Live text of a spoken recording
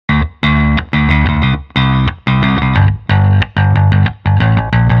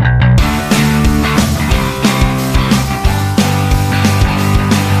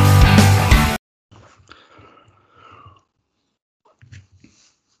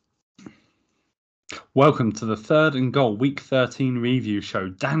Welcome to the Third and Goal Week 13 review show.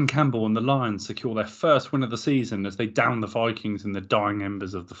 Dan Campbell and the Lions secure their first win of the season as they down the Vikings in the dying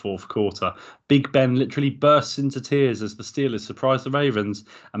embers of the fourth quarter. Big Ben literally bursts into tears as the Steelers surprise the Ravens,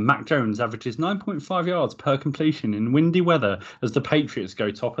 and Mac Jones averages 9.5 yards per completion in windy weather as the Patriots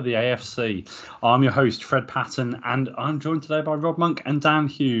go top of the AFC. I'm your host, Fred Patton, and I'm joined today by Rob Monk and Dan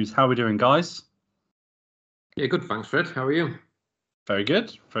Hughes. How are we doing, guys? Yeah, good. Thanks, Fred. How are you? Very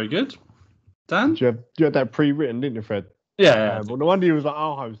good. Very good. Dan? You had that pre-written, didn't you, Fred? Yeah. Well, no wonder you was like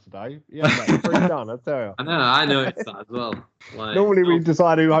our host today. Yeah, that pre-done, I tell you. I know it's that as well. Normally we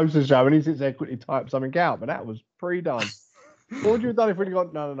decide who hosts the show and he sits there quickly types something out, but that was pre-done. What would you have done if we'd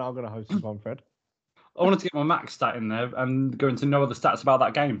gone, no, I'm going to host this one, Fred? I wanted to get my max stat in there and go into no other stats about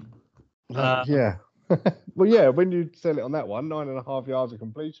that game. Yeah. Well, yeah, when you sell it on that one, 9.5 yards of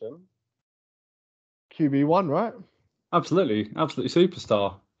completion, QB1, right? Absolutely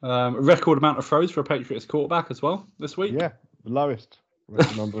superstar. Record amount of throws for a Patriots quarterback as well this week. Yeah, the lowest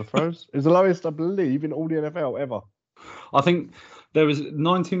number of throws. It's the lowest, I believe, in all the NFL ever. I think there was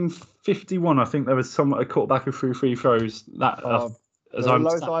 1951. I think there was a quarterback who threw 3 throws. The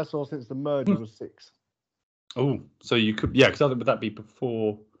lowest I saw since the merger was 6. Oh, so you could, because I think would that be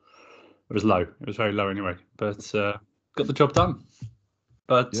before? It was low. It was very low anyway, but got the job done.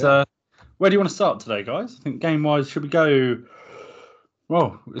 But where do you want to start today, guys? I think game-wise, should we go?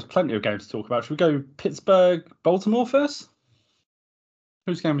 Well, there's plenty of games to talk about. Should we go Pittsburgh, Baltimore first?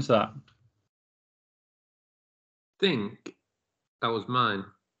 Whose game was that? I think that was mine.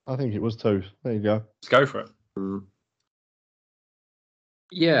 I think it was 2. There you go. Let's go for it.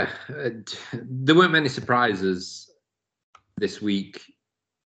 Yeah, there weren't many surprises this week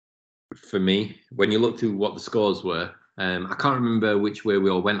for me. When you look through what the scores were, I can't remember which way we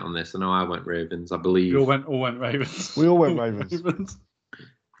all went on this. I know I went Ravens, I believe. We all went Ravens. We all went Ravens.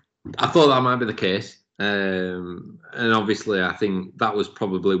 I thought that might be the case. And obviously, I think that was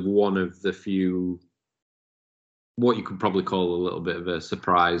probably one of the few, what you could probably call a little bit of a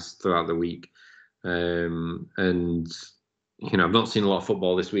surprise throughout the week. And, I've not seen a lot of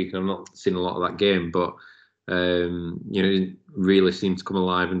football this week, and I've not seen a lot of that game, but, it really seemed to come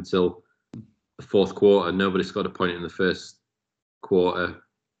alive until the fourth quarter. Nobody scored a point in the first quarter.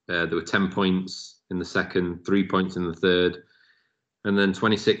 There were 10 points in the second, 3 points in the third, and then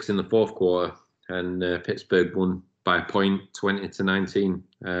 26 in the fourth quarter, and Pittsburgh won by a point,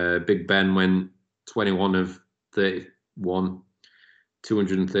 20-19. Big Ben went 21 of 31,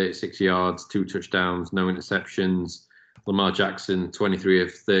 236 yards, 2 touchdowns, no interceptions. Lamar Jackson, 23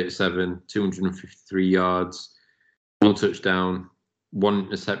 of 37, 253 yards, 1 touchdown, 1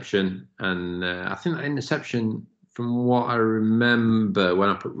 interception. And I think that interception, from what I remember when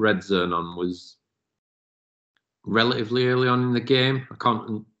I put Red Zone on, was relatively early on in the game. I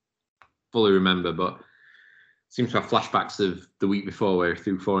can't fully remember, but seems to have flashbacks of the week before where he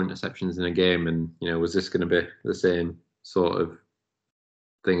threw 4 interceptions in a game, and was this going to be the same sort of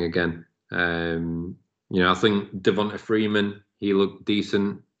thing again? I think Devonta Freeman, he looked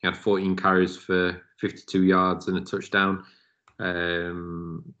decent. He had 14 carries for 52 yards and a touchdown.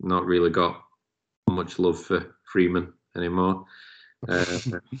 Not really got much love for Freeman anymore.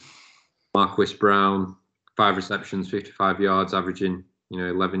 Marquise Brown, 5 receptions, 55 yards, averaging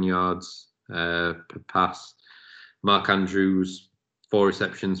 11 yards per pass. Mark Andrews, 4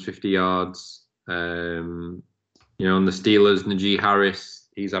 receptions, 50 yards. On the Steelers, Najee Harris,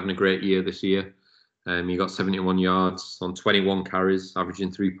 he's having a great year this year. He got 71 yards on 21 carries,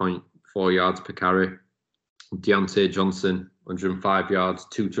 averaging 3.4 yards per carry. Deontay Johnson, 105 yards,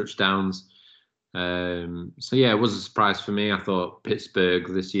 2 touchdowns. It was a surprise for me. I thought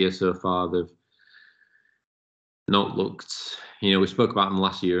Pittsburgh this year so far, they've not looked, we spoke about them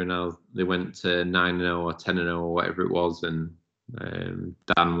last year, and now they went to 9-0 or 10-0 or whatever it was, and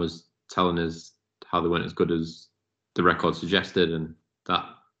Dan was telling us how they weren't as good as the record suggested, and that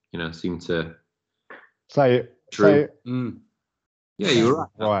seemed to say it. True. Say it. Yeah, you were right.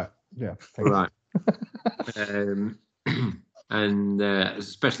 Right. Yeah. Right. And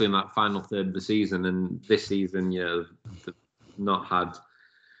especially in that final third of the season, and this season, they've not had,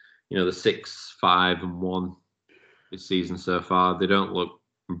 the 6-5-1 this season so far. They don't look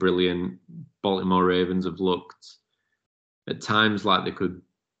brilliant. Baltimore Ravens have looked at times like they could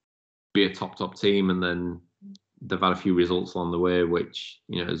be a top team, and then they've had a few results along the way which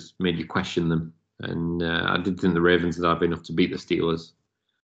has made you question them. And I did think the Ravens would have enough to beat the Steelers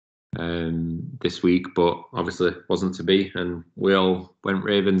this week, but obviously wasn't to be, and we all went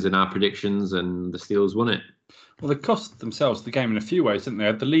Ravens in our predictions, and the Steelers won it. Well, they cost themselves the game in a few ways, didn't they?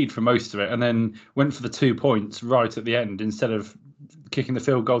 Had the lead for most of it, and then went for the 2 points right at the end instead of kicking the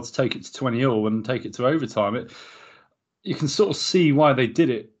field goal to take it to 20-all and take it to overtime. You can sort of see why they did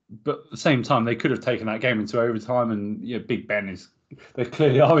it, but at the same time, they could have taken that game into overtime. And Big Ben there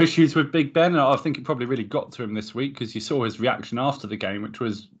clearly are issues with Big Ben, and I think it probably really got to him this week because you saw his reaction after the game, which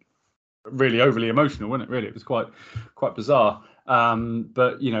was really overly emotional, wasn't it? Really, it was quite bizarre.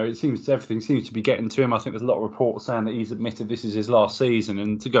 But everything seems to be getting to him. I think there's a lot of reports saying that he's admitted this is his last season,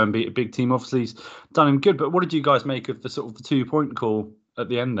 and to go and beat a big team, obviously, he's done him good. But what did you guys make of the sort of the 2-point call at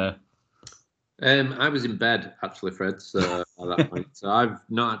the end there? I was in bed actually, Fred. So at that point, so I've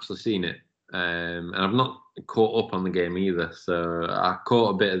not actually seen it, and I've not caught up on the game either. So I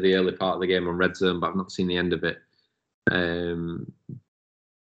caught a bit of the early part of the game on Red Zone, but I've not seen the end of it. But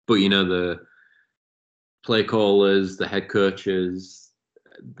the play callers, the head coaches,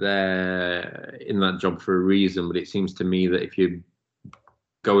 they're in that job for a reason. But it seems to me that if you're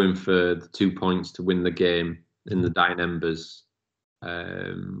going for the 2 points to win the game in the dying embers,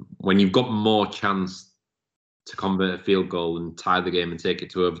 when you've got more chance to convert a field goal and tie the game and take it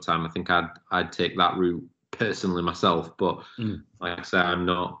to overtime, I think I'd take that route personally myself. But like I say, I'm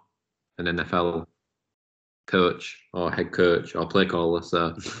not an NFL coach or head coach or play caller,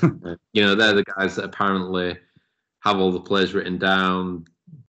 so they're the guys that apparently have all the plays written down.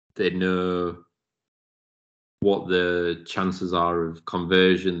 They know what the chances are of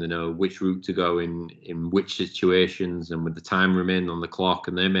conversion. They know which route to go in which situations and with the time remaining on the clock,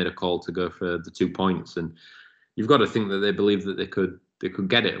 and they made a call to go for the 2 points. And you've got to think that they believe that they could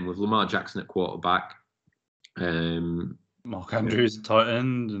get it. And with Lamar Jackson at quarterback, Mark Andrews at tight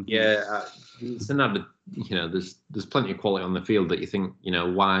end, it's another. There's plenty of quality on the field that you think,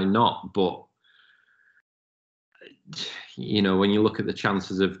 why not? But when you look at the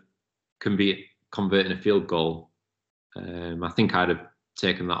chances of converting a field goal, I think I'd have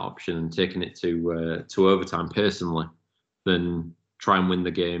taken that option and taken it to overtime personally, than try and win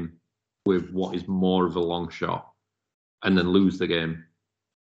the game with what is more of a long shot and then lose the game.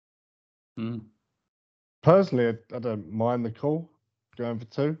 Personally, I don't mind the call going for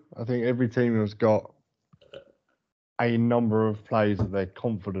 2. I think every team has got a number of plays that they're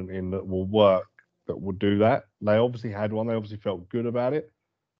confident in that will work, that will do that. They obviously had one. They obviously felt good about it.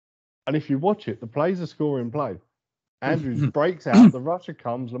 And if you watch it, the play's a scoring play. Andrews breaks out, the rusher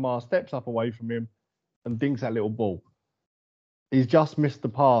comes, Lamar steps up away from him and dinks that little ball. He's just missed the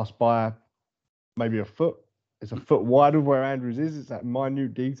pass by maybe a foot. It's a foot wide of where Andrews is. It's that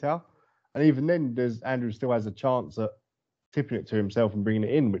minute detail. And even then, Andrews still has a chance at tipping it to himself and bringing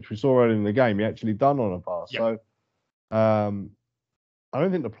it in, which we saw earlier in the game. He actually done on a pass. Yep. So I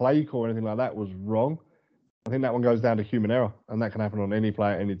don't think the play call or anything like that was wrong. I think that one goes down to human error, and that can happen on any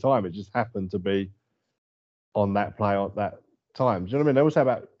play at any time. It just happened to be on that play at that time. Do you know what I mean? They always say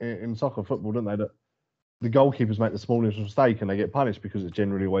about in soccer, football, don't they, that the goalkeepers make the smallest mistake and they get punished because it's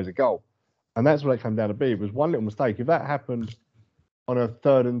generally always a goal. And that's what it came down to be. It was one little mistake. If that happened on a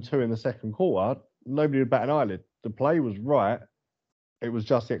 3rd and 2 in the second quarter, nobody would bat an eyelid. The play was right. It was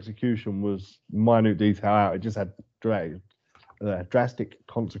just the execution was minute detail out. It just had drastic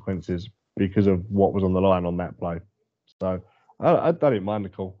consequences because of what was on the line on that play. So I don't mind the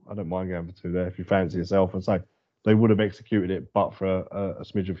call. I don't mind going for 2 there if you fancy yourself, and say they would have executed it but for a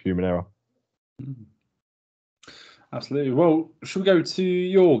smidge of human error. Absolutely. Well, should we go to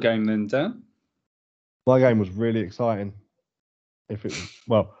your game then, Dan? My game was really exciting. I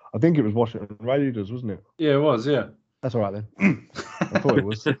think it was Washington Raiders, wasn't it? Yeah, it was, yeah. That's all right then. I thought it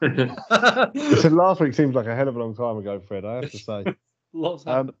was. So last week seems like a hell of a long time ago, Fred, I have to say. Lots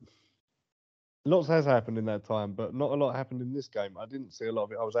happened. Lots has happened in that time, but not a lot happened in this game. I didn't see a lot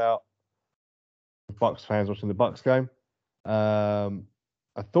of it. I was out with Bucks fans watching the Bucks game. I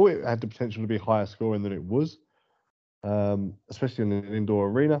thought it had the potential to be higher scoring than it was, especially in an indoor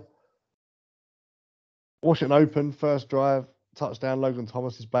arena. Washington Open, first drive, touchdown. Logan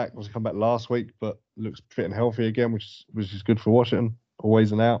Thomas is back. Was come back last week, but looks fit and healthy again, which is good for Washington.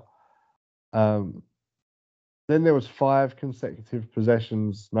 Always an out. Then there was 6 consecutive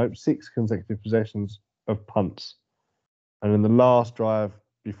possessions of punts. And then the last drive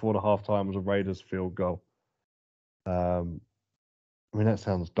before the halftime was a Raiders field goal. That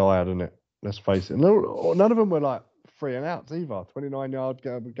sounds dire, doesn't it? Let's face it. None of them were like 3 and outs either. 29 yards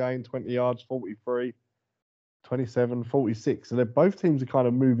gain, 20 yards, 43, 27, 46. So both teams are kind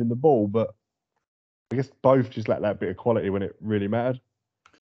of moving the ball, but I guess both just lacked that bit of quality when it really mattered.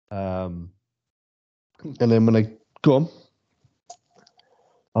 And then when they go on,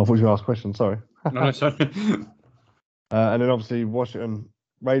 I thought you were going to ask a question. Sorry. No, sorry. And then obviously Washington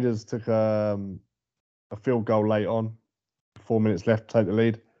Raiders took a field goal late on, 4 minutes left to take the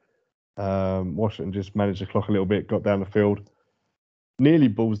lead. Washington just managed to clock a little bit, got down the field. nearly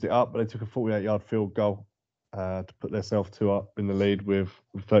ballsed it up, but they took a 48-yard field goal to put themselves 2 up in the lead with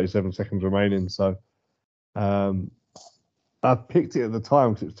 37 seconds remaining. So I picked it at the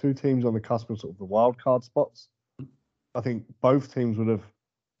time because it was 2 teams on the cusp of sort of the wild card spots. I think both teams would have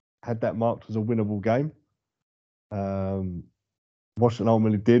had that marked as a winnable game. Washington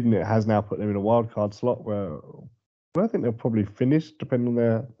ultimately did, and it has now put them in a wild card slot where I think they'll probably finish, depending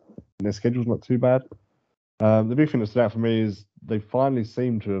on their schedule's not too bad. The big thing that stood out for me is they finally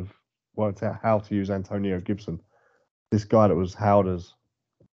seem to have worked out how to use Antonio Gibson, this guy that was hailed as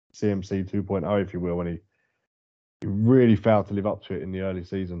CMC 2.0, if you will, when he really failed to live up to it in the early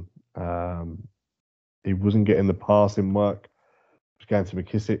season. He wasn't getting the passing work. He was going to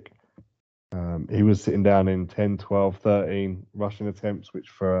McKissick. He was sitting down in 10, 12, 13 rushing attempts, which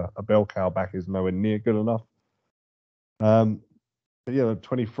for a bell cow back is nowhere near good enough. But yeah,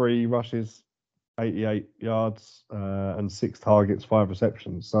 23 rushes, 88 yards, and 6 targets, 5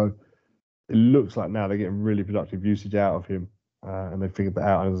 receptions. So it looks like now they're getting really productive usage out of him, and they figured that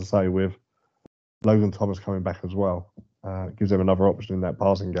out. And as I say, with Logan Thomas coming back as well, it gives them another option in that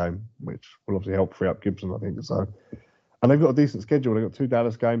passing game, which will obviously help free up Gibson, I think. So, and they've got a decent schedule. They've got 2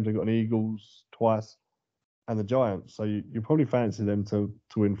 Dallas games. They've got an Eagles twice, and the Giants. So you probably fancy them to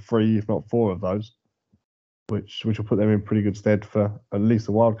win 3, if not 4 of those, which will put them in pretty good stead for at least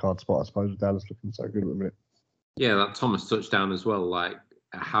a wild card spot, I suppose, with Dallas looking so good at the minute. Yeah, that Thomas touchdown as well, like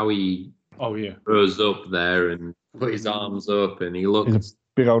how he rose up there and put his arms up, and he looked... He's a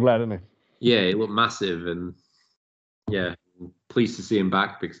big old lad, isn't he? Yeah, he looked massive, and yeah, I'm pleased to see him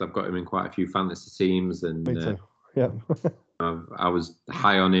back because I've got him in quite a few fantasy teams, and Me too. Yeah. I was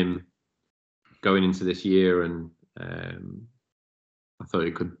high on him going into this year, and I thought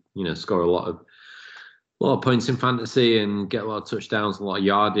he could, score a lot of points in fantasy and get a lot of touchdowns, a lot of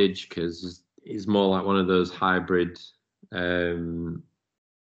yardage, because he's more like one of those hybrid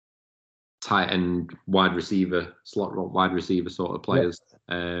tight end wide receiver, slot wide receiver sort of players. Yep.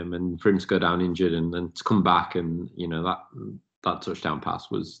 And for him to go down injured and then to come back, and that touchdown pass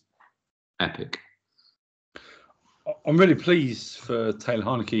was epic. I'm really pleased for Taylor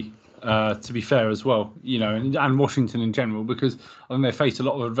Heinicke, to be fair as well, and Washington in general, because I think they faced a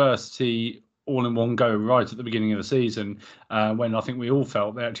lot of adversity all in one go right at the beginning of the season, when I think we all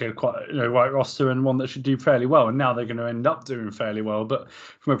felt they actually had quite a right roster and one that should do fairly well, and now they're going to end up doing fairly well, but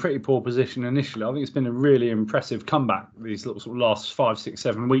from a pretty poor position initially. I think it's been a really impressive comeback these little sort of last 5, 6,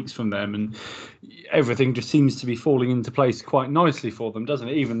 7 weeks from them, and everything just seems to be falling into place quite nicely for them, doesn't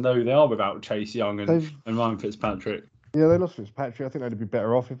it, even though they are without Chase Young and Ryan Fitzpatrick. Yeah, they lost Fitzpatrick. I think they'd be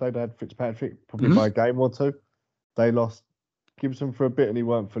better off if they'd had Fitzpatrick, probably by a game or 2. They lost Gibson for a bit and he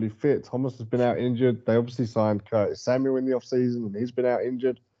weren't fully fit. Thomas has been out injured. They obviously signed Curtis Samuel in the offseason and he's been out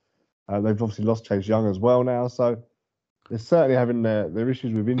injured. They've obviously lost Chase Young as well now. So they're certainly having their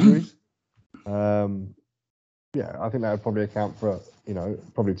issues with injuries. Yeah, I think that would probably account for,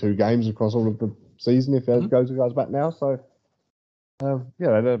 probably 2 games across all of the season if there's goes back now. So,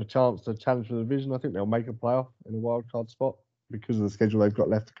 yeah, they have a chance to challenge for the division. I think they'll make a playoff in a wild card spot because of the schedule they've got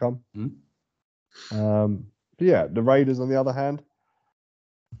left to come. But yeah, the Raiders, on the other hand,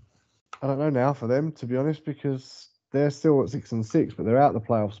 I don't know now for them, to be honest, because they're still at 6-6, but they're out the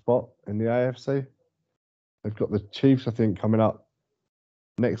playoff spot in the AFC. They've got the Chiefs, I think, coming up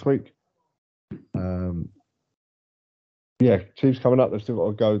next week. Yeah, Chiefs coming up. They've still got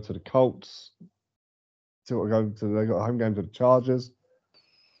to go to the Colts. They've got a home game to the Chargers.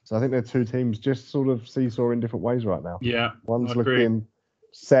 So I think they're 2 teams just sort of seesaw in different ways right now. Yeah, one's looking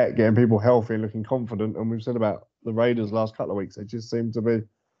set, getting people healthy and looking confident. And we've said about the Raiders last couple of weeks, they just seem to be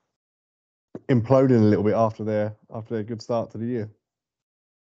imploding a little bit after their good start to the year.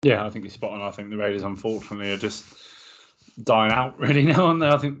 Yeah, I think you're spot on. I think the Raiders, unfortunately, are just dying out really now, aren't they?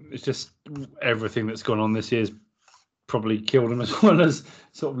 I think it's just everything that's gone on this year's probably killed them, as well as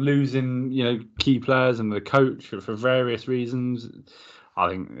sort of losing, key players and the coach for various reasons. I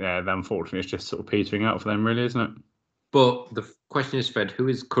think, unfortunately, it's just sort of petering out for them, really, isn't it? But the question is, Fred, who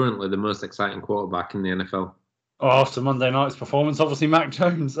is currently the most exciting quarterback in the NFL? Oh, after Monday night's performance, obviously Mac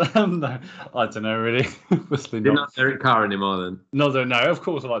Jones. No, I don't know, really. You're not Derek Carr anymore, then? No, of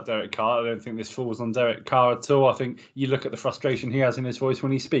course I like Derek Carr. I don't think this falls on Derek Carr at all. I think you look at the frustration he has in his voice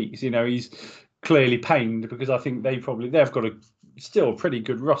when he speaks. He's clearly pained because I think they've got still a pretty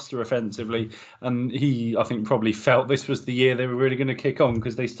good roster offensively, and he, I think, probably felt this was the year they were really going to kick on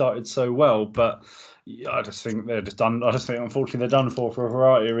because they started so well, but I just think they're just done. I just think, unfortunately, they're done for a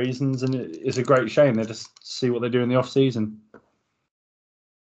variety of reasons, and it's a great shame. They just see what they do in the off-season.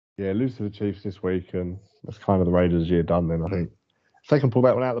 Yeah, lose to the Chiefs this week, and that's kind of the Raiders' year done then, I think. If they can pull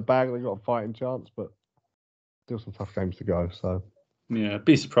that one out of the bag, they've got a fighting chance, but still some tough games to go. So Yeah,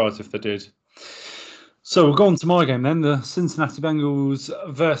 be surprised if they did. So we'll go on to my game then, the Cincinnati Bengals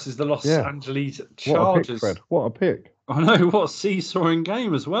versus the Los Angeles Chargers. What a pick, Fred. What a pick. I know, what a seesawing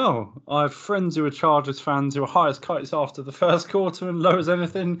game as well. I have friends who are Chargers fans who are high as kites after the first quarter and low as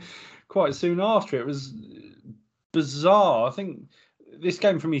anything quite soon after. It was bizarre. I think this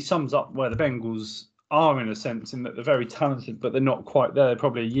game for me sums up where the Bengals are in a sense, in that they're very talented, but they're not quite there. They're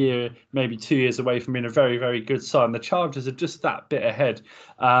probably a year, maybe 2 years away from being a very, very good side. And the Chargers are just that bit ahead.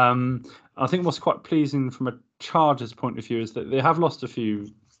 I think what's quite pleasing from a Chargers point of view is that they have lost a few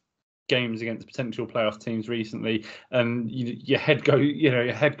games against potential playoff teams recently, and your head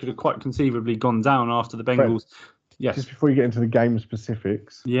could have quite conceivably gone down after the Bengals. Yes. Just before you get into the game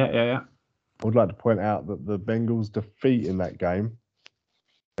specifics, yeah. I would like to point out that the Bengals' defeat in that game,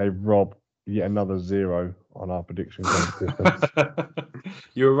 they robbed yet another 0 on our prediction competition.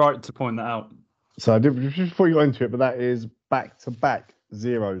 You were right to point that out. So I did just before you got into it, but that is back-to-back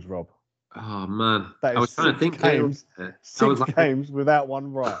zeros, Rob. Oh man, that is I was trying to think. Six games without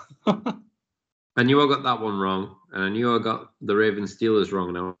one right. I knew I got that one wrong, and I knew I got the Ravens Steelers wrong,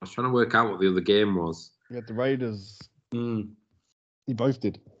 and I was trying to work out what the other game was. You had the Raiders. You both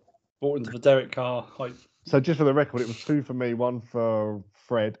did. Bought into the Derek Carr hype. So just for the record, it was 2 for me, 1 for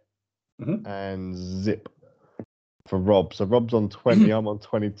Fred, and Zip for Rob. So Rob's on 20, I'm on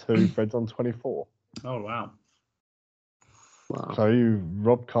 22, Fred's on 24. Oh wow. So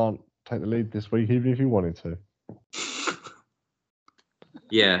Rob can't take the lead this week, even if you wanted to.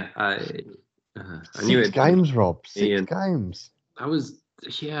 Yeah, I knew it. 6 games, Rob. 6 games.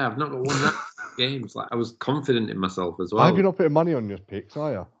 I've not got one games. Like I was confident in myself as well. I hope you're not putting money on your picks,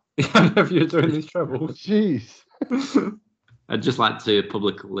 are you? Yeah, if you're doing these trebles. Jeez. I'd just like to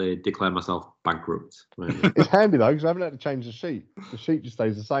publicly declare myself bankrupt. It's handy though, because I haven't had to change the sheet. The sheet just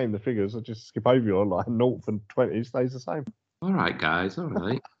stays the same. The figures, I just skip over your line. 0 and 20 stays the same. All right, guys. All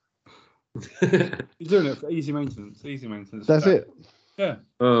right. You're doing it for easy maintenance. That's it. Yeah.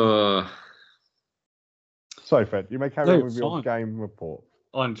 Sorry, Fred. You may carry on with your game report.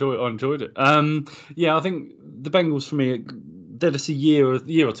 I enjoyed it. I think the Bengals for me, they're just a year or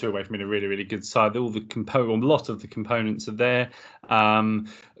two away from being a really, really good side. A lot of the components are there.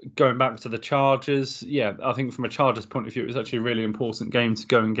 Going back to the Chargers, I think from a Chargers point of view, it was actually a really important game to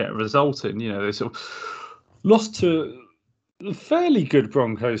go and get a result in. They sort of lost to a fairly good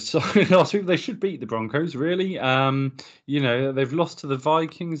Broncos side last week. They should beat the Broncos, really. They've lost to the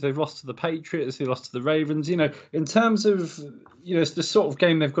Vikings, they've lost to the Patriots, they lost to the Ravens. In terms of, it's the sort of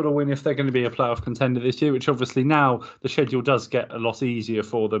game they've got to win if they're going to be a playoff contender this year, which obviously now the schedule does get a lot easier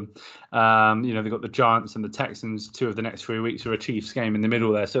for them. They've got the Giants and the Texans, 2 of the next 3 weeks, are a Chiefs game in the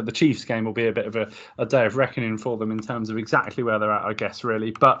middle there. So the Chiefs game will be a bit of a day of reckoning for them in terms of exactly where they're at, I guess, really.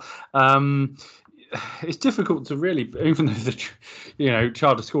 But it's difficult to really, even though the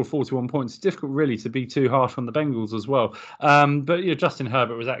Chargers scored 41 points, it's difficult really to be too harsh on the Bengals as well. But Justin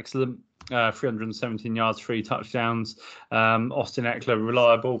Herbert was excellent, 317 yards, 3 touchdowns. Austin Eckler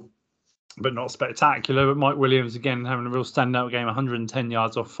reliable, but not spectacular. But Mike Williams again having a real standout game, 110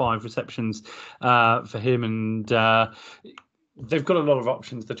 yards off 5 receptions for him, and they've got a lot of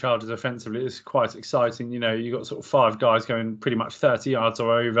options, the Chargers offensively. It's quite exciting. You've got sort of 5 guys going pretty much 30 yards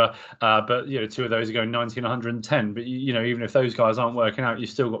or over, but 2 of those are going 90 and 110. But even if those guys aren't working out, you've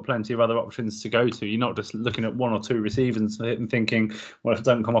still got plenty of other options to go to. You're not just looking at 1 or 2 receivers and thinking, well, if it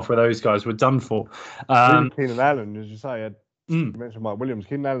doesn't come off with those guys, we're done for. Keenan Allen, as you say, you mentioned Mike Williams.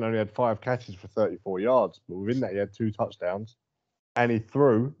 Keenan Allen only had 5 catches for 34 yards, but within that he had 2 touchdowns, and he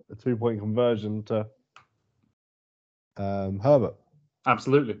threw a 2-point conversion to Herbert.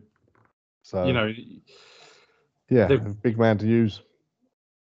 Absolutely. So big man to use.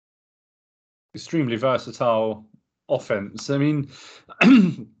 Extremely versatile offense. I mean,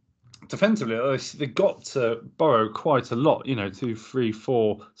 defensively, they got to Burrow quite a lot. 2, 3,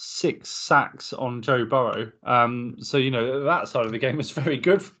 4, 6 sacks on Joe Burrow. So that side of the game was very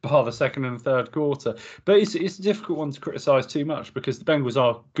good, bar the second and third quarter. But it's a difficult one to criticise too much because the Bengals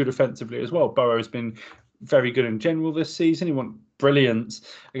are good offensively as well. Burrow's been very good in general this season. He went brilliant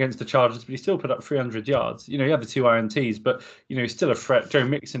against the Chargers, but he still put up 300 yards. He had the 2 INTs, but he's still a threat. Joe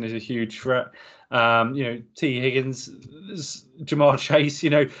Mixon is a huge threat. T. Higgins, Jamar Chase,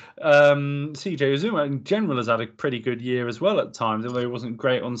 CJ Uzuma in general has had a pretty good year as well at times, although it wasn't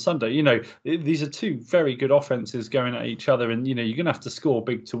great on Sunday. These are 2 very good offenses going at each other, and you're going to have to score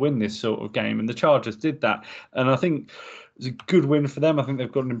big to win this sort of game, and the Chargers did that. And I think it's a good win for them. I think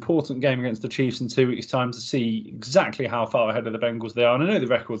they've got an important game against the Chiefs in 2 weeks' time to see exactly how far ahead of the Bengals they are. And I know the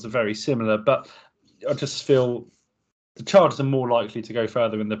records are very similar, but I just feel the Chargers are more likely to go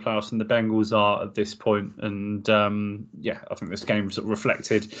further in the playoffs than the Bengals are at this point. And I think this game sort of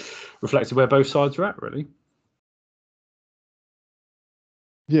reflected where both sides are at, really.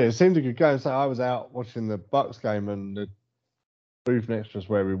 Yeah, it seemed a good game. So I was out watching the Bucks game, and the booth next to us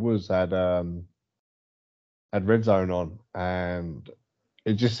where we was had Red Zone on, and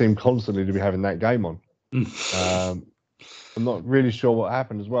it just seemed constantly to be having that game on. I'm not really sure what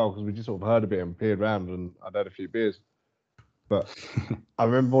happened as well, because we just sort of heard a bit and peered around, and I'd had a few beers. But I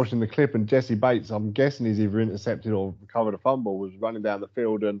remember watching the clip, and Jesse Bates, I'm guessing he's either intercepted or recovered a fumble, was running down the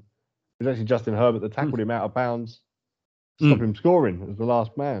field, and it was actually Justin Herbert that tackled him out of bounds, stop him scoring as the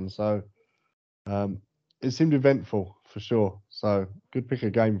last man. So it seemed eventful for sure. So good pick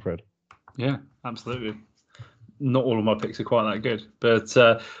of game, Fred. Yeah, absolutely. Not all of my picks are quite that good, but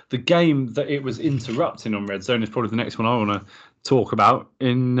the game that it was interrupting on Red Zone is probably the next one I want to talk about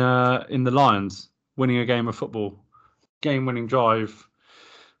in the Lions winning a game of football, game-winning drive,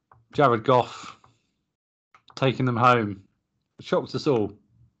 Jared Goff taking them home. It shocked us all,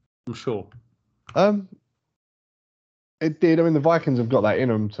 I'm sure. It did. I mean, the Vikings have got that in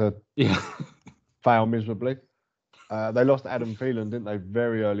them to fail miserably. They lost Adam Thielen, didn't they,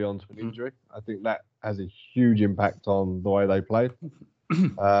 very early on to an injury. I think that has a huge impact on the way they played.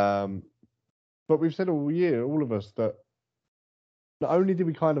 But we've said all year, all of us, that not only did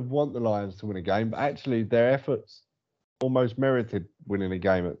we kind of want the Lions to win a game, but actually their efforts almost merited winning a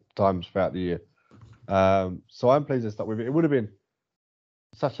game at times throughout the year. So I'm pleased they stuck with it. It would have been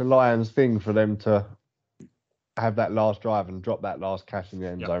such a Lions thing for them to have that last drive and drop that last cash in the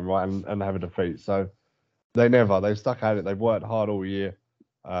end zone, right, and have a defeat. So they've stuck at it. They've worked hard all year.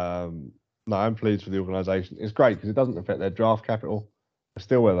 No, I'm pleased for the organisation. It's great because it doesn't affect their draft capital. They're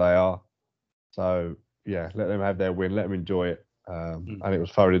still where they are. So, yeah, let them have their win. Let them enjoy it. And it was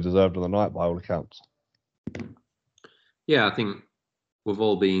thoroughly deserved on the night by all accounts. Yeah, I think we've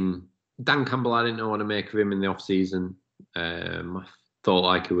all been... Dan Campbell, I didn't know what to make of him in the off-season. I thought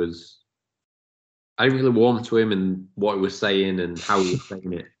like it was... I didn't really warm to him and what he was saying and how he was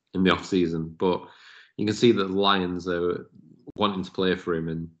saying it in the off-season. But you can see that the Lions are wanting to play for him,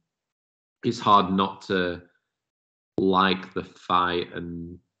 and it's hard not to like the fight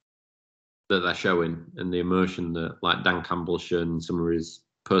and that they're showing and the emotion that like Dan Campbell's shown in some of his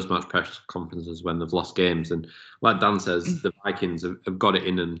post-match press conferences when they've lost games. And like Dan says, the Vikings have got it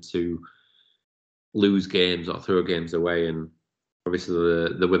in them to lose games or throw games away. And obviously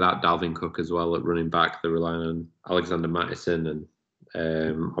they're without Dalvin Cook as well at running back. They're relying on Alexander Mattison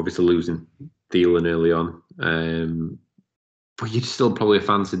and obviously losing Thielen early on. But you'd still probably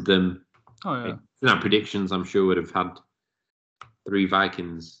fancied them. Oh, yeah. In our predictions, I'm sure would have had 3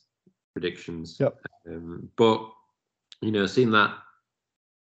 Vikings predictions. Yep. But, you know, seeing that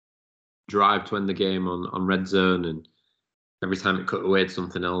drive to end the game on Red Zone, and every time it cut away to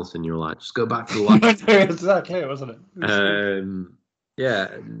something else, and you're like, just go back to the line. Exactly it, wasn't it? Yeah,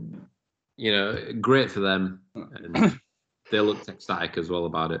 you know, great for them. And they looked ecstatic as well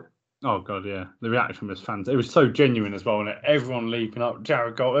about it. Oh, God, yeah. The reaction was fantastic. It was so genuine as well, and everyone leaping up.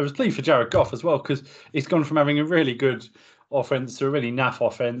 Jared Goff. It was glee for Jared Goff as well, because he's gone from having a really good offense to a really naff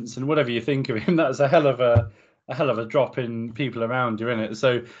offense, and whatever you think of him, that's a hell of a drop in people around you, isn't it?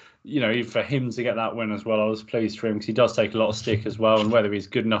 So, you know, for him to get that win as well, I was pleased for him, because he does take a lot of stick as well, and whether he's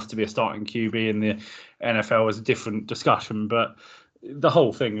good enough to be a starting QB in the NFL is a different discussion, but the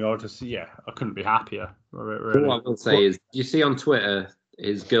whole thing, I couldn't be happier. Really. What I will say is, you see on Twitter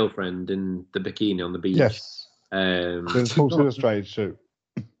his girlfriend in the bikini on the beach? Yes. The Sports Illustrated shoot.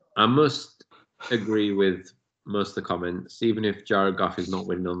 I must agree with most of the comments. Even if Jared Goff is not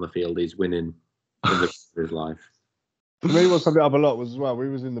winning on the field, he's winning in the rest of his life. For me, what summed it up a lot was as well, we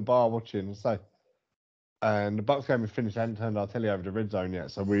was in the bar watching, and the Bucks game was finished. I hadn't turned our telly over to Red Zone yet,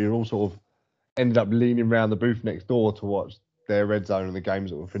 so we all sort of ended up leaning around the booth next door to watch their Red Zone and the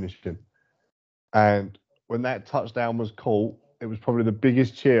games that were finishing. And when that touchdown was called, it was probably the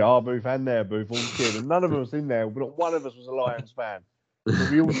biggest cheer, our booth and their booth, all cheered. And none of us in there, but not one of us was a Lions fan.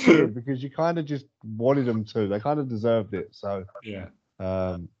 But we all cheered because you kind of just wanted them to. They kind of deserved it. So, yeah,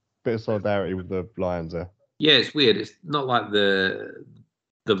 bit of solidarity with the Lions there. Yeah, it's weird. It's not like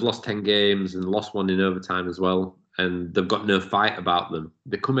they've lost 10 games and lost one in overtime as well, and they've got no fight about them.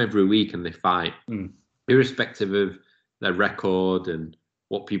 They come every week and they fight, irrespective of their record and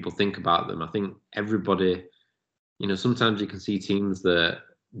what people think about them. I think everybody, you know, sometimes you can see teams that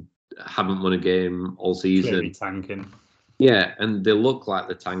haven't won a game all season. Clearly tanking. Yeah, and they look like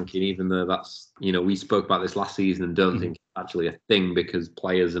they're tanking, even though that's, you know, we spoke about this last season and don't think it's actually a thing, because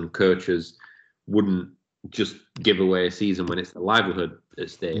players and coaches wouldn't just give away a season when it's their livelihood at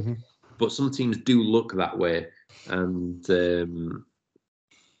stake. But some teams do look that way and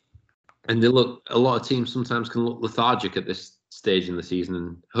they look. A lot of teams sometimes can look lethargic at this stage in the season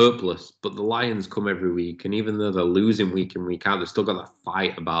and hopeless. But the Lions come every week, and even though they're losing week in week out, they've still got that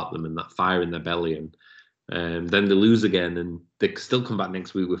fight about them and that fire in their belly. And then they lose again, and they still come back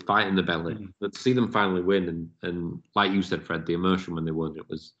next week with fight in the belly. But to see them finally win, and like you said, Fred, the emotion when they won,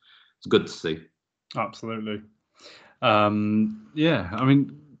 it's good to see. Absolutely. Yeah, I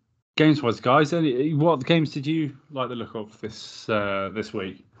mean, games-wise, guys, what games did you like the look of this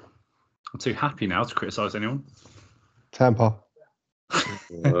week? I'm too happy now to criticise anyone. Tampa.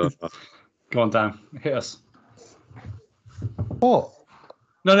 Go on, Dan. Hit us. What?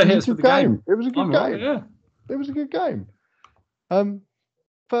 No, hit us with the game. It was a good game. Right, yeah. It was a good game.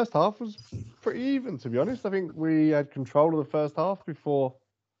 First half was pretty even, to be honest. I think we had control of the first half before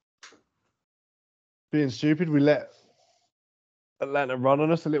being stupid. We let Atlanta run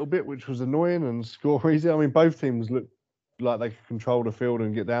on us a little bit, which was annoying, and score easy. I mean, both teams looked like they could control the field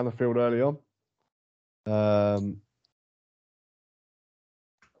and get down the field early on.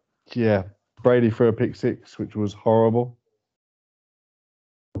 Yeah, Brady threw a pick six, which was horrible.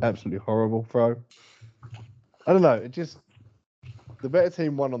 Absolutely horrible throw. I don't know. It just, the better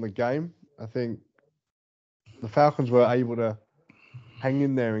team won on the game. I think the Falcons were able to hang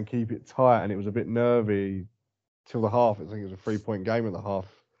in there and keep it tight, and it was a bit nervy till the half. I think it was a 3-point game at the half.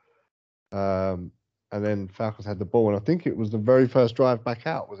 And then Falcons had the ball, and I think it was the very first drive back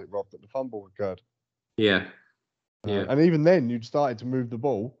out, was it, Rob, that the fumble occurred? Yeah. And even then, you'd started to move the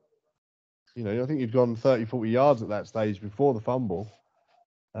ball. You know, I think you'd gone 30, 40 yards at that stage before the fumble.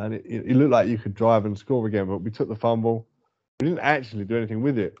 And it looked like you could drive and score again, but we took the fumble. We didn't actually do anything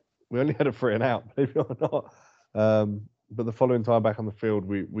with it. We only had a 3 and out, believe it or not. But the following time back on the field,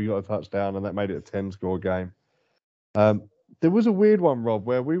 we got a touchdown, and that made it a 10-score game. There was a weird one, Rob,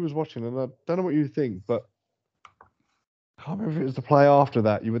 where we was watching, and I don't know what you think, but I can't remember if it was the play after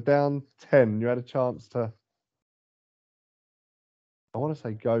that. You were down 10. You had a chance to, I want to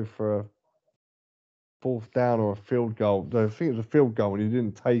say, go for a 4th down or a field goal. I think it was a field goal, and you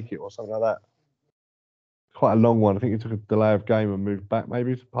didn't take it or something like that. Quite a long one. I think you took a delay of game and moved back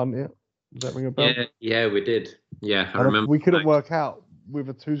maybe to punt it. Does that ring a bell? Yeah, we did. Yeah, I remember. We couldn't work out with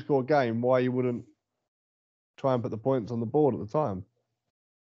a 2-score game why you wouldn't try and put the points on the board at the time.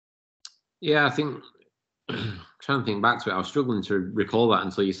 Yeah, I think, trying to think back to it, I was struggling to recall that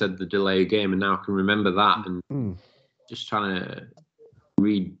until you said the delay game, and now I can remember that, and just trying to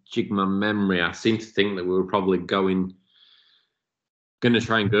rejig my memory. I seem to think that we were probably going to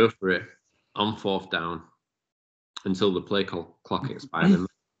try and go for it on 4th down until the play clock expired and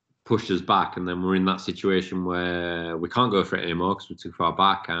pushed us back, and then we're in that situation where we can't go for it anymore because we're too far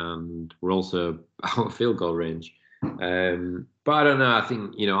back, and we're also out of field goal range. But I don't know. I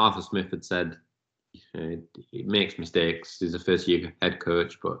think, Arthur Smith had said he makes mistakes. He's a first-year head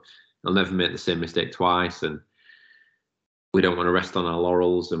coach, but he'll never make the same mistake twice. And we don't want to rest on our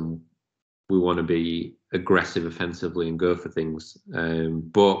laurels, and we want to be aggressive offensively and go for things.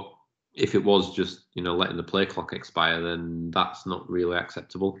 But if it was just, letting the play clock expire, then that's not really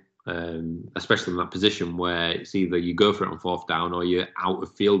acceptable. Especially in that position where it's either you go for it on 4th down or you're out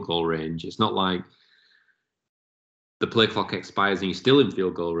of field goal range. It's not like the play clock expires and you're still in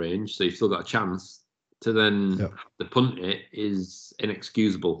field goal range, so you've still got a chance to then the punt it is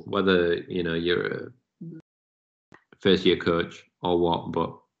inexcusable, whether you're a first year coach or what.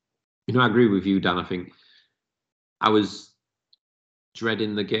 But I agree with you, Dan. I think I was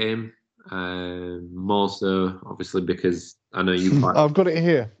dreading the game more so, obviously, because I know you. I've got it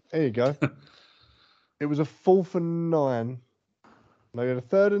here. There you go. It was a 4th and 9. No, you had a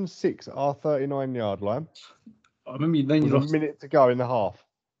 3rd and 6 at our 39-yard line. I remember then you lost lost a minute to go in the half,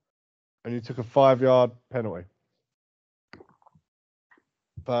 and you took a 5-yard penalty.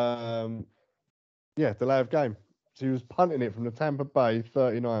 Delay of game. So he was punting it from the Tampa Bay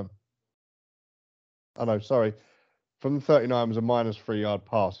 39. Oh no, sorry. From the 39 was a -3-yard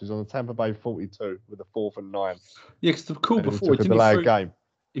pass. He was on the Tampa Bay 42 with a 4th and 9. Yeah, because the call and before he took a delay of game.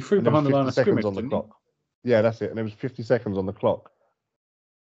 He threw behind the line of scrimmage on the clock. Yeah, that's it. And there was 50 seconds on the clock.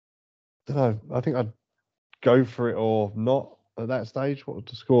 I don't know. I think I'd go for it or not at that stage. What would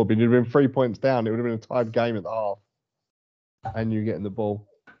the score be? It would have been 3 points down. It would have been a tied game at the half. And you getting the ball.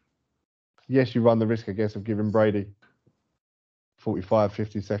 Yes, you run the risk, I guess, of giving Brady 45,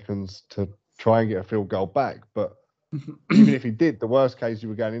 50 seconds to try and get a field goal back. But even if he did, the worst case you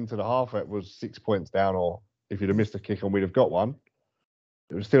were going into the half at was 6 points down, or if you'd have missed a kick and we'd have got one,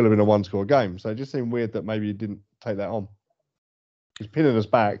 it would still have been a 1-score game. So it just seemed weird that maybe you didn't take that on. He's pinning us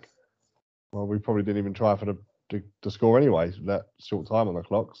back. Well, we probably didn't even try for the score anyway, that short time on the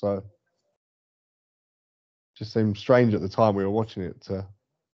clock. So just seemed strange at the time we were watching it to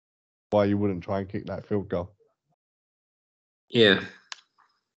why you wouldn't try and kick that field goal. Yeah.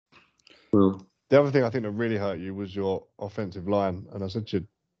 Well, the other thing I think that really hurt you was your offensive line. And I said to you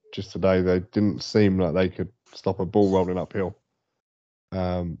just today, they didn't seem like they could stop a ball rolling uphill.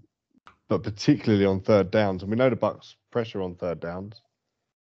 But particularly on third downs. And we know the Bucks pressure on third downs.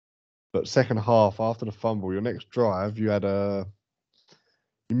 But second half, after the fumble, your next drive, you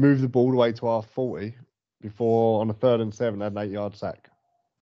moved the ball away to our 40 before on a 3rd and 7, had an 8-yard sack.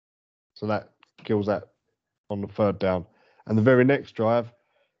 So that kills that on the third down. And the very next drive,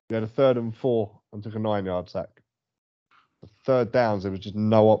 you had a 3rd and 4 and took a 9-yard sack. The third downs, there was just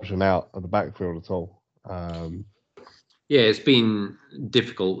no option out of the backfield at all. Yeah, it's been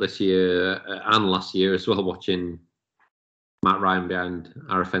difficult this year and last year as well, watching Matt Ryan behind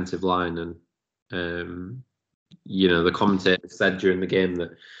our offensive line. And, the commentator said during the game that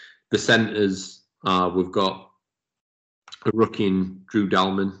the centres, we've got a rookie in Drew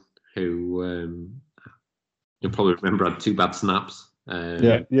Dalman, who you'll probably remember had 2 bad snaps.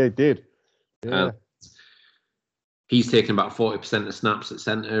 Yeah, he did. Yeah. He's taken about 40% of snaps at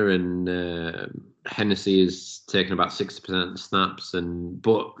centre, and Hennessy is taking about 60% of the snaps.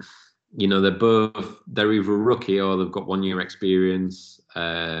 But they're either a rookie or they've got 1 year experience.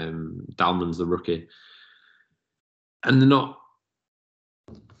 Dalman's the rookie, and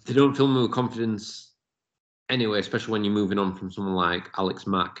they don't fill me with confidence anyway, especially when you're moving on from someone like Alex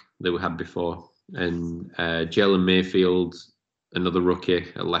Mack that we had before, and Jalen Mayfield, another rookie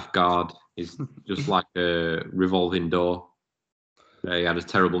at left guard. Is just like a revolving door. He had a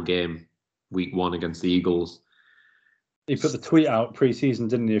terrible game week 1 against the Eagles. He put the tweet out pre-season,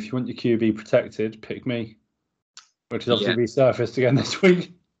 didn't he? If you want your QB protected, pick me. Which has obviously resurfaced again this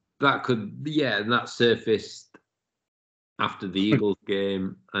week. And that surfaced after the Eagles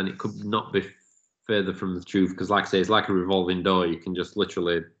game, and it could not be further from the truth, because like I say, it's like a revolving door. You can just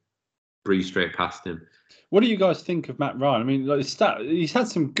literally breeze straight past him. What do you guys think of Matt Ryan? I mean, he's had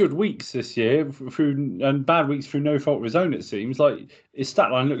some good weeks this year and bad weeks through no fault of his own, it seems. Like, his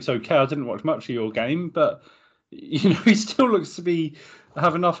stat line looks okay. I didn't watch much of your game, but, he still looks to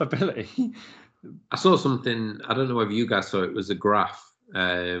have enough ability. I saw something, I don't know whether you guys saw it, was a graph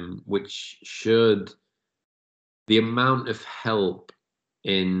which showed the amount of help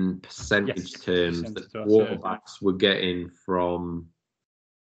in percentage terms that quarterbacks were getting from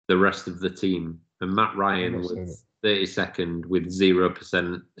the rest of the team. And Matt Ryan was 32nd with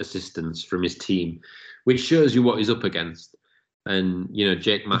 0% assistance from his team, which shows you what he's up against. And,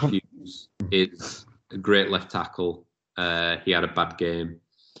 Jake Matthews is a great left tackle. He had a bad game.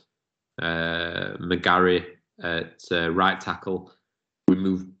 McGarry at right tackle. We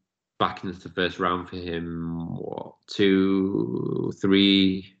moved back into the first round for him,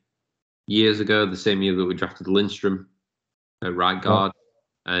 2-3 years ago, the same year that we drafted Lindstrom at right guard.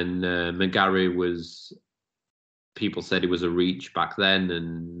 And McGarry people said he was a reach back then.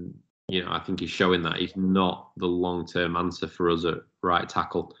 And, I think he's showing that he's not the long-term answer for us at right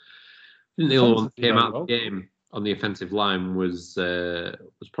tackle. I think the only one that came out of the game on the offensive line was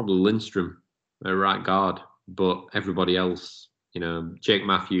probably Lindstrom at right guard. But everybody else, Jake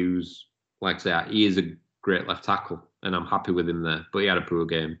Matthews, like I say, he is a great left tackle, and I'm happy with him there. But he had a poor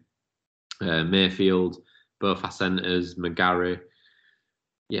game. Mayfield, both our centres, McGarry.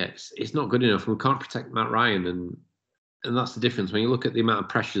 Yeah, it's not good enough. We can't protect Matt Ryan, and that's the difference. When you look at the amount of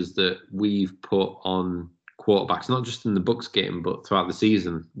pressures that we've put on quarterbacks, not just in the Bucks game, but throughout the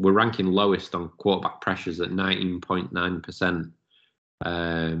season, we're ranking lowest on quarterback pressures at 19.9%.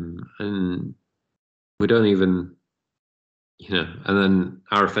 And we don't even, and then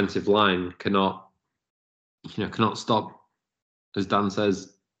our offensive line cannot stop, as Dan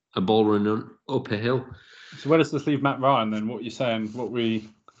says, a ball run up a hill. So where does this leave Matt Ryan then? What are you saying?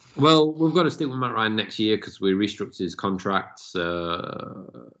 Well, we've got to stick with Matt Ryan next year because we restructured his contract.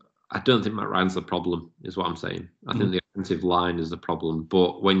 I don't think Matt Ryan's the problem, is what I'm saying. I think the offensive line is the problem.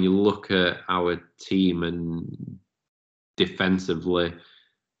 But when you look at our team and defensively,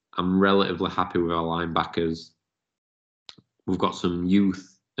 I'm relatively happy with our linebackers. We've got some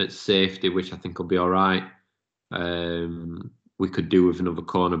youth at safety, which I think will be all right. We could do with another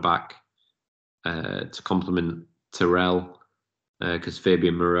cornerback to complement Terrell, because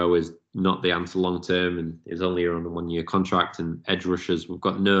Fabian Moreau is not the answer long term and is only on a 1-year contract. And edge rushers, we've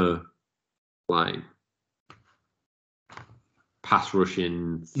got no pass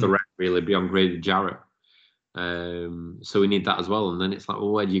rushing threat really beyond Grady Jarrett. So we need that as well. And then it's like,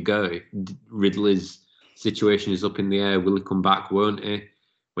 well, where do you go? Ridley's situation is up in the air. Will he come back? Won't he?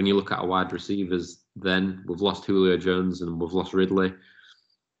 When you look at our wide receivers, then we've lost Julio Jones and we've lost Ridley.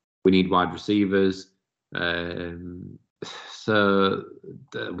 We need wide receivers. So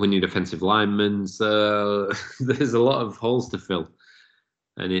we need offensive linemen. So there's a lot of holes to fill,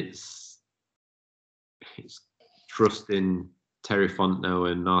 and it's trusting Terry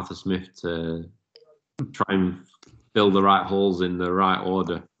Fontenot and Arthur Smith to try and fill the right holes in the right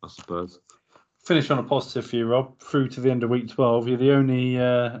order, I suppose. Finish on a positive for you, Rob. Through to the end of week 12, you're the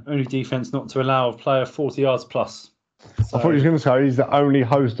only defense not to allow a player 40 yards plus. So, I thought you were going to say he's the only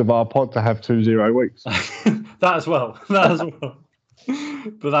host of our pod to have 2 0 weeks. That as well. But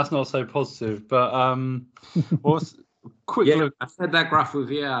that's not so positive. But what's quick look? I said that graph with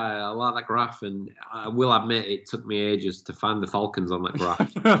you. I like that graph, and I will admit it took me ages to find the Falcons on that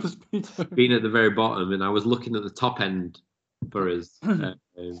graph. Being at the very bottom, and I was looking at the top end for us.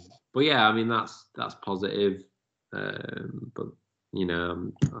 But yeah, I mean that's positive. But I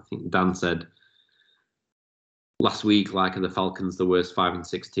think Dan said last week, like, are the Falcons the worst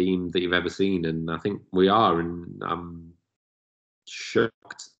 5-6 team that you've ever seen? And I think we are, and I'm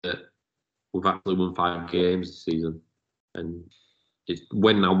shocked that we've actually won 5 games this season. And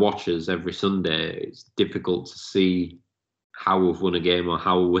when I watch us every Sunday, it's difficult to see how we've won a game or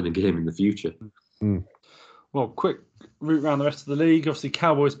how we'll win a game in the future. Well, quick route around the rest of the league. Obviously,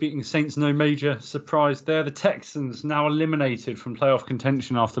 Cowboys beating the Saints, no major surprise there. The Texans now eliminated from playoff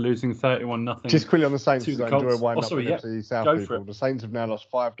contention after losing 31-0. Just quickly on the Saints, to the enjoy Colts. wind up NFC South Go people. The Saints have now lost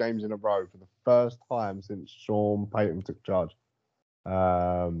 5 games in a row for the first time since Sean Payton took charge.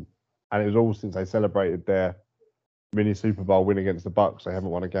 And it was all since they celebrated their mini Super Bowl win against the Bucks. They haven't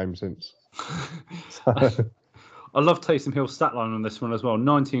won a game since. I love Taysom Hill's stat line on this one as well.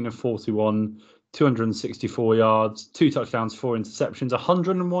 19 of 41. 264 yards, 2 touchdowns, 4 interceptions,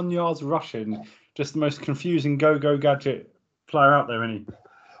 101 yards rushing. Just the most confusing go-go gadget player out there, isn't he?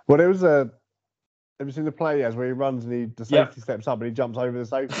 Well, there was have you seen the play he has where he runs and the safety steps up and he jumps over the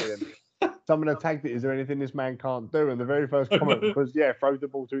safety and someone tagged it, is there anything this man can't do? And the very first comment was, throw the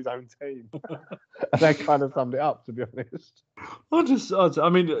ball to his own team. And that kind of summed it up, to be honest. I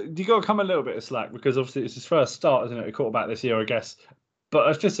mean, you got to come a little bit of slack because obviously it's his first start, isn't it, at quarterback this year, I guess. But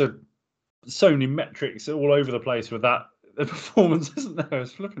it's just so many metrics all over the place with the performance, isn't there?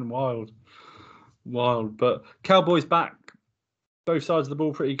 It's flipping wild. But Cowboys back, both sides of the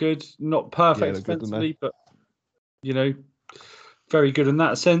ball pretty good. Not perfect defensively, but very good in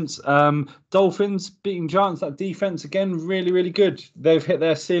that sense. Dolphins beating Giants. That defense again, really, really good. They've hit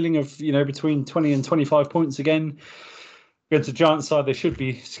their ceiling of between 20 and 25 points again. Against the Giants side, they should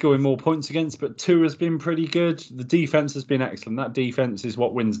be scoring more points against, but Tua has been pretty good. The defense has been excellent. That defense is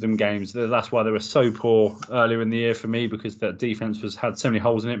what wins them games. That's why they were so poor earlier in the year for me, because that defense had so many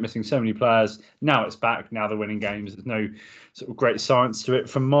holes in it, missing so many players. Now it's back. Now they're winning games. There's no sort of great science to it.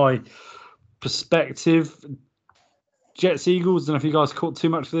 From my perspective, Jets Eagles. Don't know if you guys caught too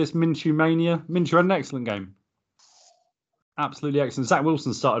much for this Minshew mania. Minshew had an excellent game. Absolutely excellent. Zach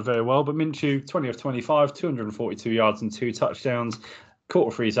Wilson started very well, but Minshew, 20 of 25, 242 yards and 2 touchdowns.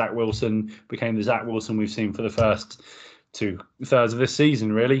 Quarter-free Zach Wilson became the Zach Wilson we've seen for the first 2/3 of this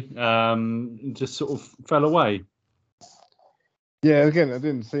season, really. Just sort of fell away. Yeah, again, I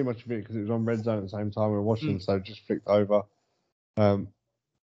didn't see much of it because it was on Red Zone at the same time we were watching, so just flicked over. The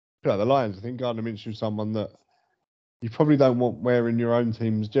Lions, I think Gardner Minshew's someone that you probably don't want wearing your own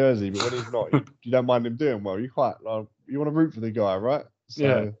team's jersey, but when he's not, you don't mind him doing well. You want to root for the guy, right?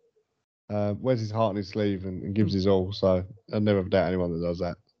 So, wears his heart on his sleeve and gives his all. So I never doubt anyone that does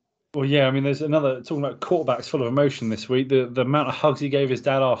that. Well, yeah, I mean, there's another talking about quarterbacks full of emotion this week. The amount of hugs he gave his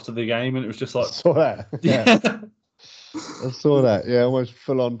dad after the game, and it was just like I saw that. Yeah, I saw that. Yeah, almost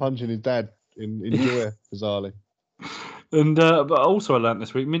full on punching his dad in joy, bizarrely. And but also I learnt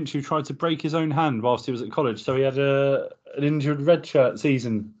this week, Minshew tried to break his own hand whilst he was at college, so he had an injured redshirt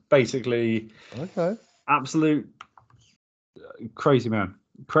season, basically. Okay. Absolute crazy man.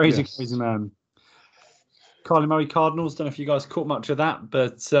 Crazy man. Kyler Murray Cardinals, don't know if you guys caught much of that,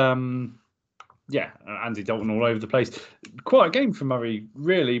 but Andy Dalton all over the place. Quite a game for Murray,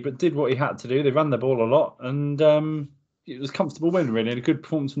 really, but did what he had to do. They ran the ball a lot, and it was a comfortable win, really, and a good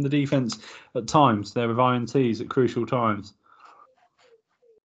performance from the defence at times there with INTs at crucial times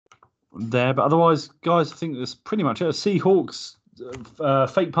there. But otherwise, guys, I think that's pretty much it. Seahawks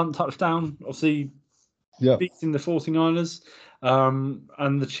fake punt touchdown, obviously beating the 49ers,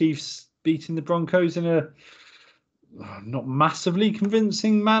 and the Chiefs beating the Broncos in a not massively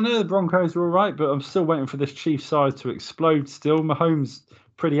convincing manner. The Broncos were all right, but I'm still waiting for this Chiefs side to explode still. Mahomes,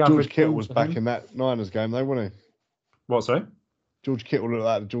 pretty average. George Kittle was back in that Niners game, though, wasn't he? What, sorry? George Kittle looked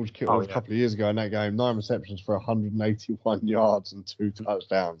like George Kittle was a couple of years ago in that game. 9 receptions for 181 yards and 2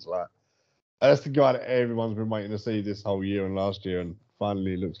 touchdowns. That's the guy that everyone's been waiting to see this whole year and last year, and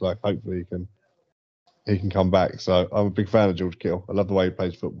finally looks like hopefully he can he can come back. So I'm a big fan of George Kittle. I love the way he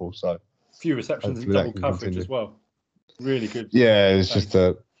plays football. So Few receptions and hopefully that double can coverage continue. as well. Really good. Yeah, he's just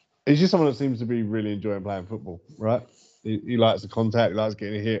someone that seems to be really enjoying playing football, right? He likes the contact, he likes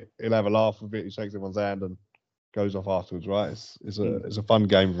getting hit. He'll have a laugh with it. He shakes everyone's hand and goes off afterwards, right? It's a fun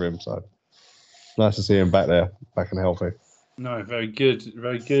game for him. So nice to see him back there, back and healthy. No, very good,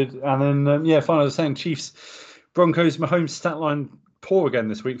 very good. And then finally, I was saying Chiefs, Broncos, Mahomes stat line poor again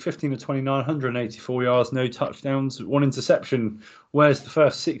this week. 15 to 29, 184 yards, no touchdowns, 1 interception. Where's the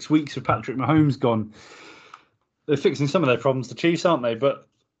first 6 weeks of Patrick Mahomes gone? They're fixing some of their problems, the Chiefs, aren't they? But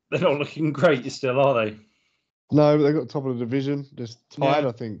they're not looking great still, are they? No, but they got top of the division. Just tied,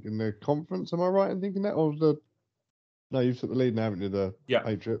 I think, in the conference. Am I right in thinking that? Or no, you've took the lead now, haven't you? The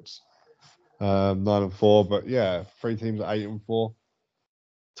Patriots, 9-4. But yeah, 3 teams at 8-4.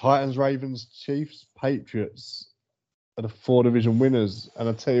 Titans, Ravens, Chiefs, Patriots are the 4 division winners. And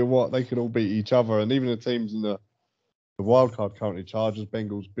I tell you what, they could all beat each other. And even the teams in the wild card currently, Chargers,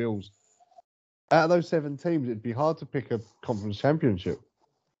 Bengals, Bills. Out of those 7 teams, it'd be hard to pick a conference championship.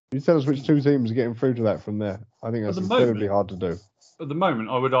 You tell us which 2 teams are getting through to that from there. I think that's incredibly hard to do. At the moment,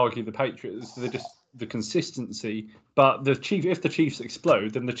 I would argue the Patriots, they're just the consistency. But if the Chiefs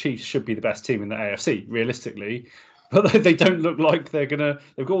explode, then the Chiefs should be the best team in the AFC, realistically. But they don't look like they've got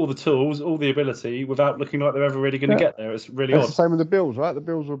all the tools, all the ability, without looking like they're ever really going to get there. It's really odd. It's the same with the Bills, right? The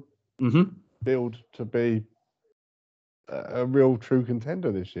Bills were billed to be a real true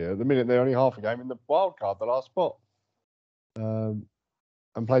contender this year. At the minute, they're only half a game in the wild card, the last spot.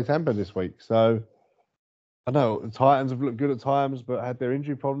 And play Tampa this week. So I know the Titans have looked good at times, but had their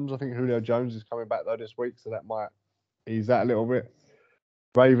injury problems. I think Julio Jones is coming back though this week, so that might ease that a little bit.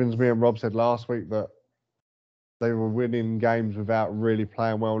 Ravens, me and Rob said last week that they were winning games without really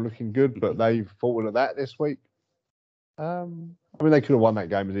playing well, looking good, but they've fallen at that this week. I mean, they could have won that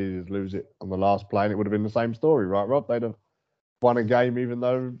game as easy as lose it on the last play, and it would have been the same story, right, Rob? They'd have won a game even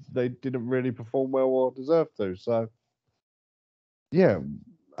though they didn't really perform well or deserve to. So yeah,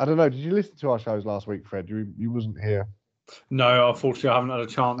 I don't know. Did you listen to our shows last week, Fred? You wasn't here. No, unfortunately, I haven't had a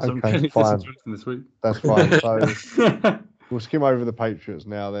chance. Okay, I'm going to listen to it this week. That's fine. So we'll skim over the Patriots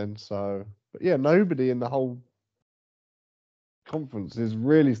now then. So, but yeah, nobody in the whole conference is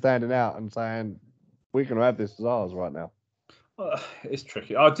really standing out and saying we're going to have this as ours right now. It's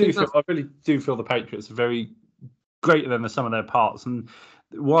tricky. I really do feel the Patriots are very greater than the sum of their parts. And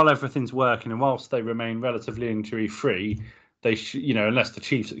while everything's working and whilst they remain relatively injury-free, they unless the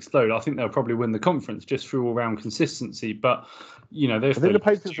Chiefs explode, I think they'll probably win the conference just through all-round consistency. But I think the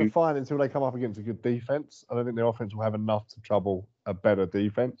Patriots are fine until they come up against a good defense. I don't think their offense will have enough to trouble a better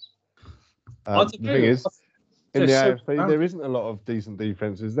defense. The thing is, in the AFC, there isn't a lot of decent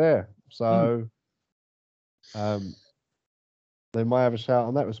defenses there, so they might have a shout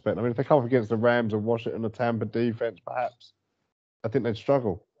on that respect. I mean, if they come up against the Rams and Washington, the Tampa defense, perhaps, I think they'd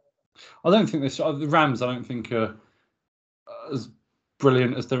struggle. I don't think the Rams. I don't think are as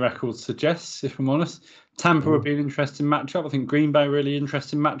brilliant as the record suggests, if I'm honest. Tampa would be an interesting matchup. I think Green Bay really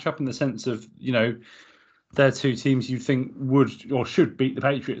interesting matchup in the sense of, they're 2 teams you think would or should beat the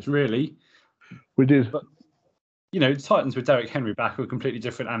Patriots, really. We did. But, Titans with Derrick Henry back are a completely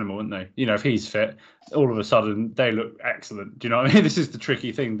different animal, aren't they? If he's fit, all of a sudden they look excellent. Do you know what I mean? This is the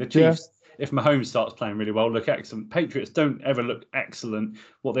tricky thing. The Chiefs, if Mahomes starts playing really well, look excellent. Patriots don't ever look excellent.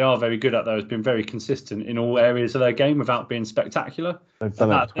 What they are very good at, though, has been very consistent in all areas of their game without being spectacular. They've done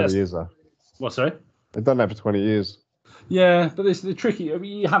that for 20 years, though. What, sorry? They've done that for 20 years. Yeah, but this is the tricky. I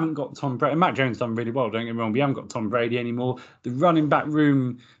mean, you haven't got Tom Brady. Mac Jones done really well, don't get me wrong, but you haven't got Tom Brady anymore. The running back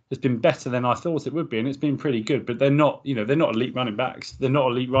room has been better than I thought it would be, and it's been pretty good. But they're not, they're not elite running backs. They're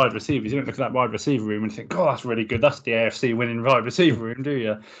not elite wide receivers. You don't look at that wide receiver room and think, oh, that's really good. That's the AFC winning wide receiver room, do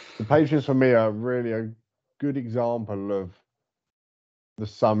you? The Patriots, for me, are really a good example of the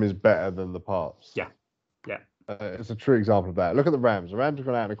sum is better than the parts. Yeah. It's a true example of that. Look at the Rams. The Rams have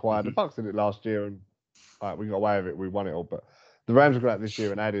gone out and acquired. The Bucs did it last year, and we got away with it. We won it all. But the Rams have gone out this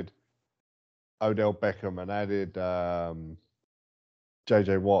year and added Odell Beckham and added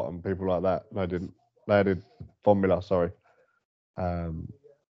JJ Watt and people like that. No, they didn't. They added Von Miller, sorry. And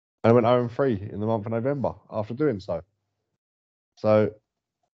they went 0-3 in the month of November after doing so. So,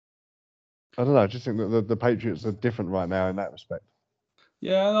 I don't know. I just think that the Patriots are different right now in that respect.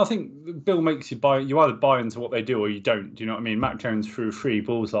 Yeah, and I think Bill makes you either buy into what they do or you don't. Do you know what I mean? Mac Jones threw 3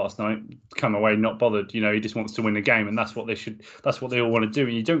 balls last night, come away not bothered. He just wants to win the game, and that's what they all want to do.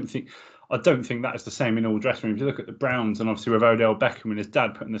 And I don't think that is the same in all dressing rooms. You look at the Browns, and obviously with Odell Beckham and his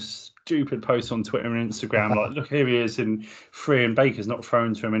dad putting this stupid posts on Twitter and Instagram, like, look, here he is in 3 and Baker's not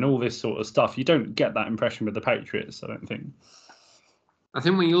thrown to him and all this sort of stuff. You don't get that impression with the Patriots, I don't think. I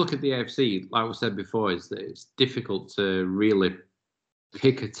think when you look at the AFC, like we said before, is that it's difficult to really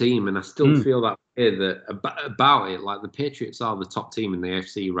pick a team, and I still feel that way about it. Like the Patriots are the top team in the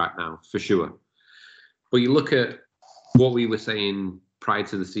AFC right now, for sure. But you look at what we were saying prior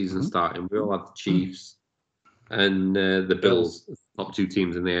to the season starting. We all had the Chiefs and the Bills, top two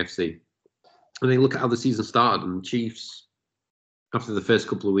teams in the AFC. And then you look at how the season started, and the Chiefs, after the first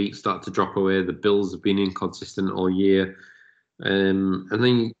couple of weeks, start to drop away. The Bills have been inconsistent all year. And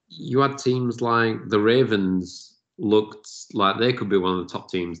then you had teams like the Ravens looked like they could be one of the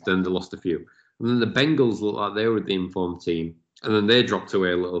top teams, then they lost a few. And then the Bengals looked like they were the informed team, and then they dropped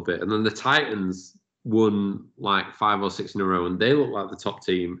away a little bit. And then the Titans won like 5 or 6 in a row, and they looked like the top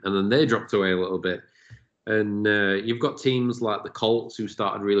team, and then they dropped away a little bit. And you've got teams like the Colts who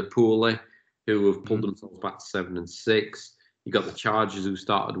started really poorly, who have pulled themselves back to 7-6. You've got the Chargers who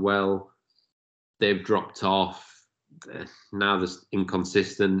started well. They've dropped off. Now they're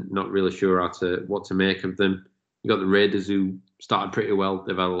inconsistent, not really sure what to make of them. You got the Raiders who started pretty well.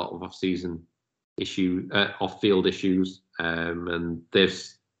 They've had a lot of off-field issues, and they've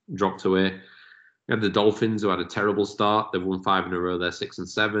dropped away. You have the Dolphins who had a terrible start. They've won 5 in a row. They're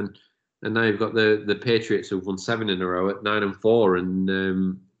 6-7, and now you've got the Patriots who've won 7 in a row at 9-4,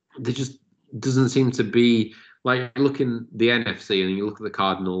 and they just doesn't seem to be like looking the NFC, and you look at the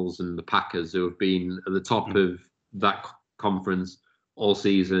Cardinals and the Packers who have been at the top of that conference all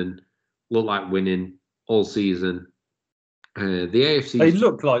season, look like winning all season. The AFC. They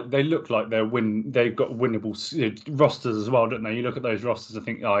look like they've got winnable rosters as well, don't they? You look at those rosters and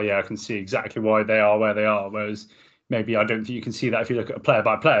think, oh yeah, I can see exactly why they are where they are. Whereas maybe I don't think you can see that if you look at a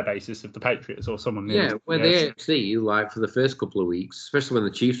player-by-player basis of the Patriots or someone. Yeah, where the AFC, like for the first couple of weeks, especially when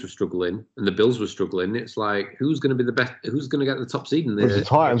the Chiefs were struggling and the Bills were struggling, it's like who's going to be the best? Who's going to get the top seed in there? It was the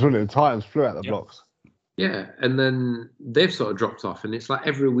Titans, wasn't it? The Titans flew out the blocks. Yeah, and then they've sort of dropped off, and it's like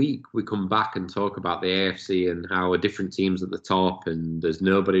every week we come back and talk about the AFC and how a different team's at the top, and there's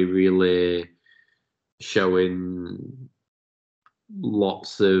nobody really showing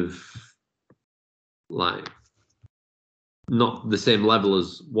lots of like not the same level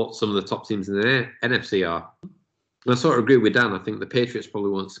as what some of the top teams in the NFC are. And I sort of agree with Dan. I think the Patriots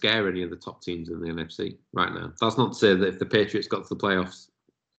probably won't scare any of the top teams in the NFC right now. That's not to say that if the Patriots got to the playoffs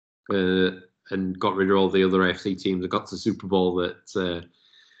and got rid of all the other AFC teams and got to the Super Bowl that,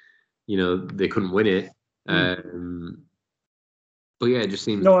 they couldn't win it. But yeah, it just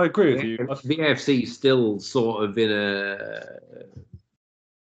seems... No, I agree with you. The AFC is still sort of in a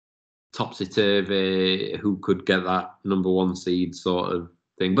topsy-turvy, who could get that number 1 seed sort of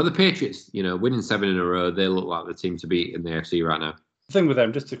thing. But the Patriots, winning 7 in a row, they look like the team to beat in the AFC right now. The thing with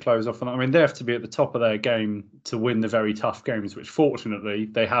them, just to close off on that, I mean, they have to be at the top of their game to win the very tough games, which fortunately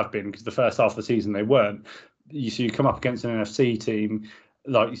they have been, because the first half of the season they weren't. So you come up against an NFC team,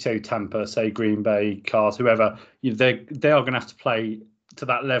 like you say Tampa, say Green Bay, Cards, whoever, they are going to have to play to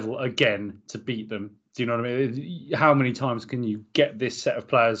that level again to beat them. Do you know what I mean? How many times can you get this set of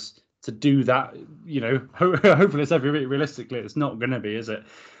players to do that? Hopefully it's every week. Realistically, it's not going to be, is it?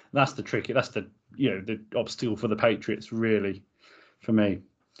 That's the tricky. That's the the obstacle for the Patriots, really, for me.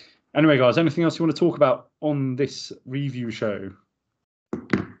 Anyway, guys, anything else you want to talk about on this review show?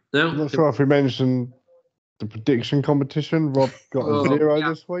 No. I'm not sure if we mentioned the prediction competition. Rob got a 0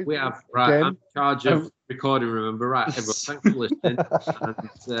 this week. We have, right. Again. I'm in charge of recording, remember. Right, everyone, thanks for listening.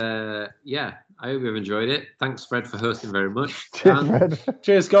 And I hope you've enjoyed it. Thanks, Fred, for hosting very much. Cheers, Fred.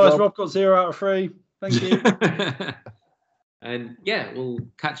 Cheers, guys. Rob got 0 out of 3. Thank you. And we'll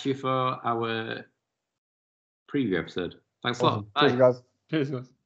catch you for our preview episode. Thanks a lot. Bye. Cheers, guys. Cheers, guys.